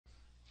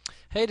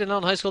Hey,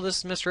 Denell High School, this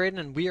is Mr. Ayton,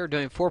 and we are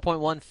doing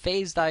 4.1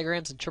 phase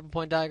diagrams and triple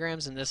point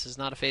diagrams, and this is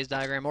not a phase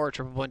diagram or a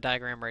triple point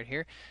diagram right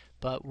here,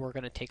 but we're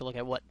going to take a look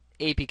at what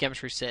AP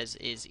Chemistry says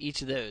is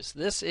each of those.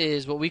 This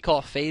is what we call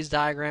a phase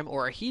diagram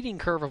or a heating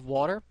curve of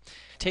water.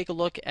 Take a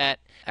look at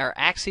our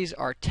axes,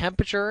 our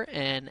temperature,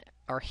 and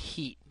our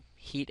heat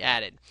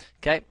added.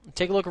 Okay,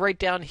 take a look right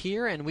down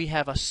here, and we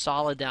have a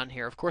solid down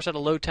here. Of course, at a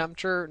low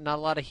temperature, not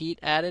a lot of heat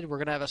added. We're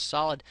going to have a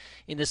solid.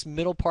 In this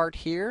middle part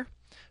here,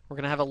 we're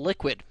going to have a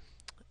liquid.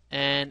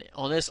 And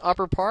on this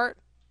upper part,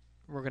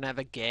 we're going to have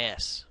a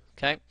gas.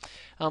 Okay,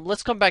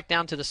 let's come back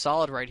down to the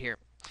solid right here.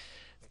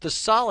 The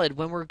solid,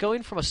 when we're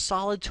going from a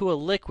solid to a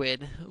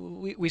liquid,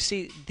 we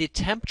see the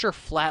temperature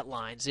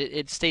flatlines.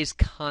 It stays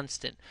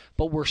constant,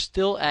 but we're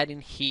still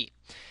adding heat.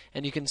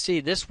 And you can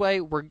see this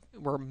way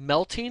we're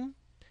melting,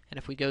 and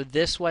if we go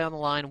this way on the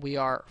line, we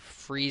are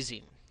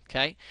freezing.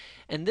 Okay,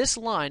 and this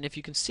line, if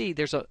you can see,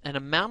 there's an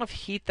amount of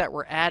heat that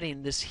we're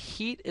adding. This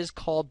heat is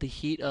called the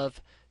heat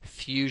of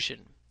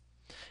fusion.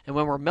 And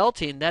when we're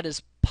melting, that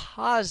is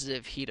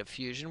positive heat of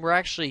fusion. We're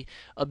actually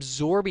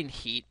absorbing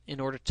heat in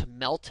order to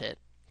melt it.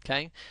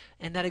 Okay?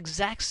 And that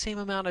exact same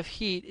amount of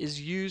heat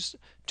is used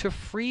to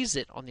freeze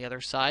it on the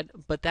other side,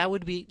 but that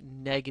would be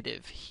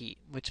negative heat,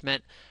 which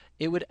meant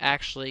it would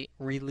actually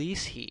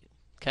release heat.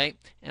 Okay?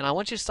 And I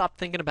want you to stop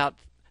thinking about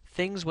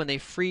things when they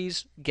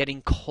freeze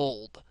getting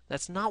cold.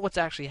 That's not what's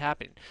actually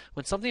happening.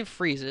 When something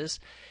freezes,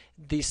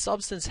 the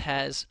substance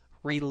has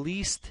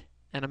released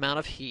an amount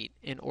of heat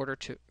in order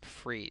to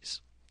freeze.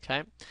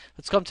 Okay,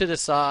 let's come to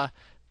this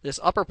this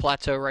upper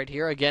plateau right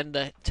here. Again,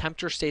 the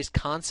temperature stays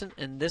constant,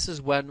 and this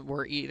is when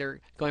we're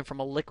either going from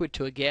a liquid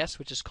to a gas,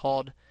 which is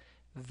called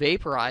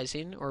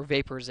vaporizing or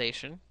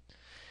vaporization.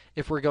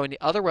 If we're going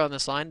the other way on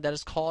this line, that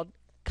is called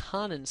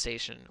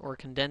condensation or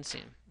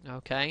condensing.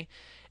 Okay,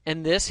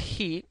 and this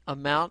heat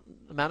amount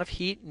of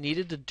heat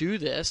needed to do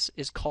this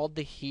is called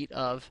the heat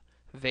of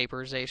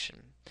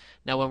vaporization.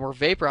 Now, when we're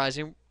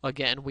vaporizing,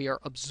 again, we are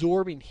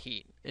absorbing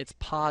heat. It's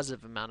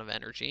positive amount of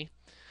energy.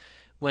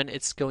 When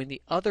it's going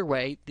the other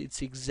way, it's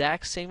the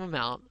exact same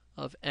amount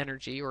of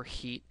energy or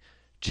heat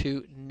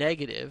to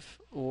negative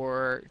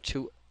or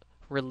to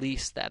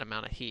release that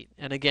amount of heat.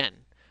 And again,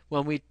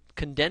 when we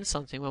condense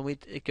something,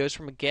 it goes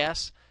from a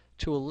gas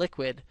to a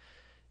liquid,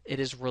 it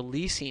is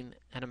releasing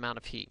an amount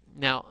of heat.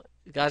 Now,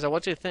 guys, I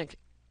want you to think,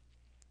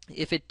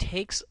 if it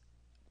takes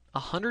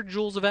 100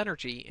 joules of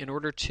energy in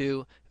order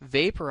to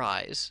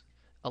vaporize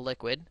a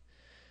liquid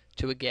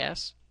to a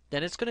gas,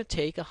 then it's going to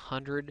take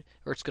 100,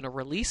 or it's going to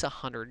release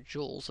 100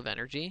 joules of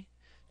energy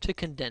to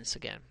condense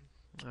again.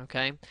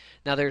 Okay?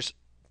 Now there's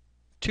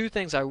two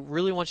things I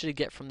really want you to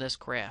get from this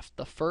graph.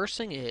 The first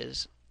thing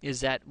is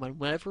that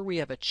whenever we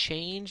have a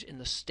change in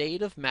the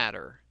state of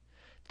matter,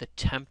 the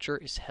temperature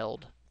is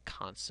held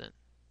constant.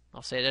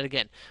 I'll say that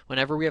again.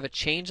 Whenever we have a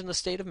change in the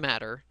state of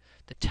matter,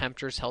 the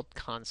temperature is held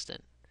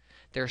constant.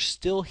 There's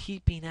still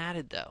heat being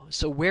added though.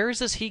 So where is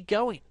this heat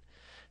going?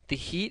 The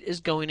heat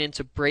is going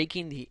into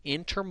breaking the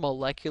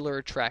intermolecular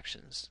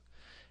attractions.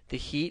 The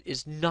heat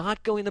is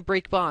not going to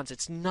break bonds.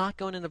 It's not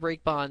going in the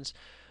break bonds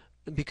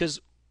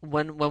because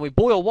when we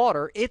boil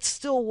water, it's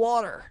still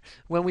water.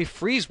 When we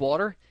freeze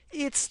water,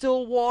 it's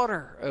still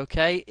water.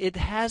 Okay? It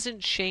hasn't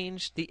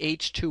changed the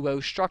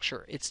H2O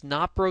structure. It's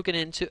not broken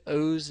into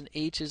O's and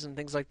H's and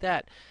things like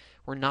that.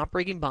 We're not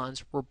breaking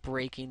bonds. We're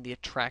breaking the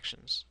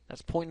attractions.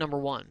 That's point number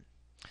one.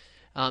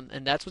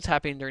 And that's what's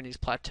happening during these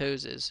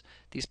plateaus. Is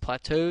these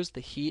plateaus, the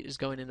heat is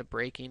going into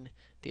breaking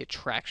the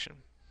attraction.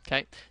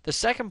 Okay. The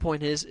second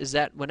point is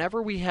that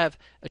whenever we have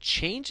a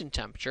change in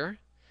temperature,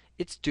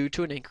 it's due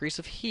to an increase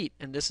of heat,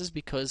 and this is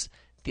because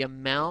the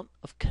amount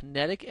of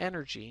kinetic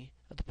energy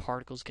of the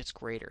particles gets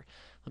greater.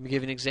 Let me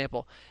give you an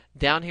example.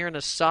 Down here in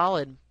a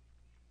solid,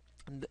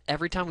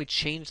 every time we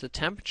change the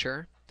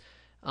temperature,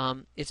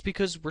 it's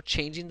because we're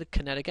changing the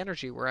kinetic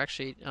energy. We're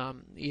actually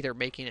either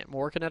making it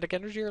more kinetic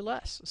energy or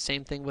less.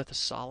 Same thing with a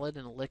solid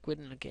and a liquid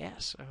and a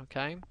gas.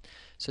 Okay,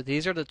 so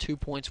these are the 2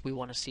 points we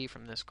want to see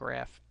from this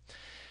graph.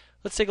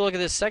 Let's take a look at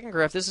this second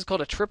graph. This is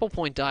called a triple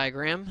point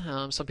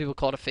diagram. Some people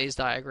call it a phase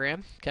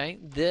diagram. Okay,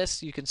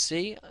 this you can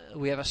see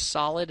we have a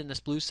solid in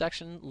this blue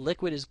section,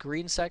 liquid is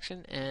green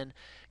section, and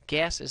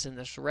gas is in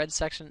this red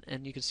section,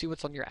 and you can see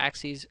what's on your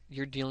axes.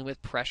 You're dealing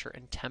with pressure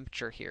and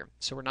temperature here.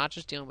 So we're not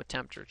just dealing with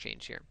temperature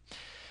change here.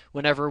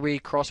 Whenever we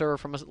cross over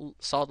from a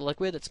solid to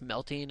liquid, it's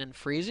melting and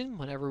freezing.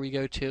 Whenever we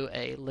go to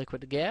a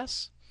liquid to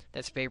gas,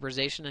 that's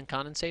vaporization and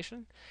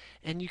condensation.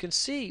 And you can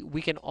see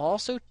we can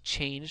also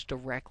change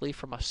directly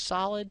from a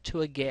solid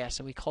to a gas,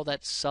 and we call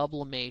that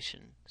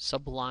sublimation,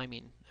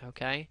 subliming,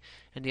 okay?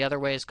 And the other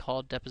way is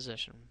called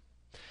deposition.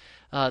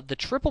 The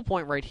triple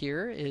point right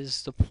here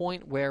is the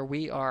point where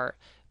we are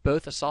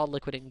both a solid,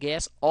 liquid, and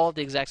gas all at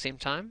the exact same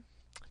time,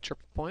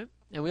 triple point.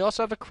 And we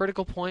also have a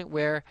critical point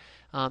where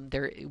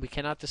we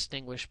cannot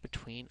distinguish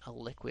between a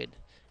liquid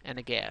and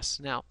a gas.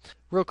 Now,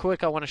 real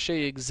quick, I want to show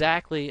you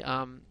exactly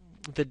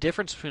the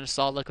difference between a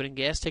solid, liquid, and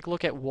gas. Take a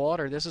look at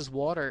water. This is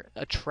water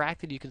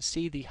attracted. You can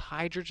see the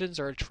hydrogens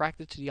are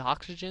attracted to the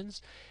oxygens,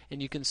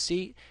 and you can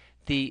see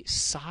the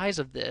size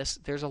of this.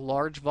 There's a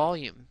large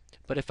volume.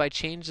 But if I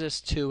change this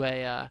to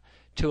a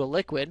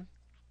liquid,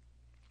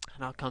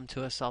 and I'll come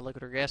to a solid,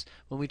 liquid, or gas.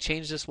 When we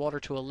change this water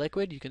to a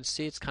liquid, you can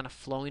see it's kind of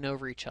flowing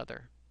over each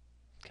other.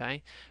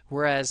 Okay,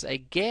 whereas a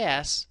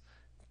gas,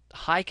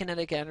 high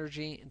kinetic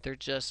energy, they're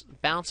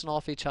just bouncing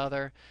off each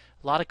other,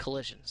 a lot of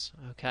collisions.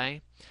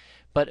 Okay,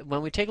 but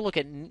when we take a look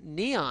at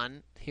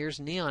neon, here's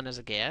neon as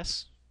a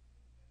gas,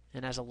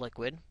 and as a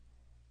liquid,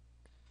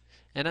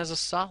 and as a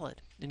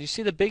solid. And you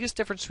see the biggest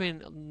difference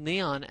between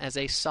neon as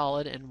a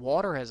solid and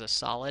water as a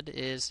solid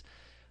is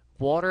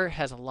water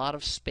has a lot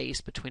of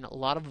space between a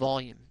lot of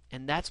volume,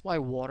 and that's why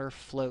water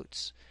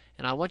floats.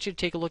 And I want you to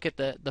take a look at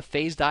the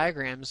phase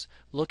diagrams.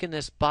 Look in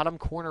this bottom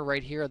corner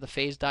right here of the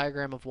phase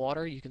diagram of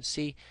water. You can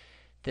see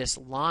this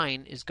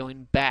line is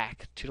going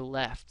back to the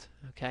left.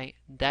 Okay,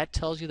 that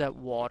tells you that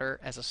water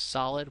as a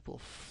solid will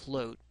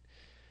float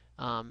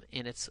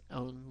in its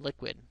own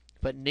liquid.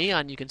 But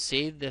neon, you can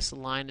see this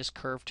line is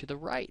curved to the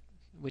right,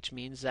 which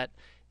means that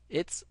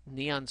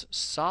neon's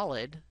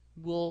solid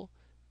will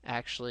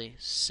actually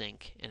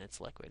sink in its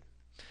liquid.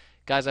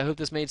 Guys, I hope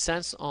this made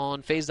sense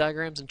on phase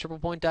diagrams and triple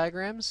point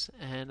diagrams,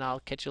 and I'll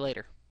catch you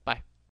later.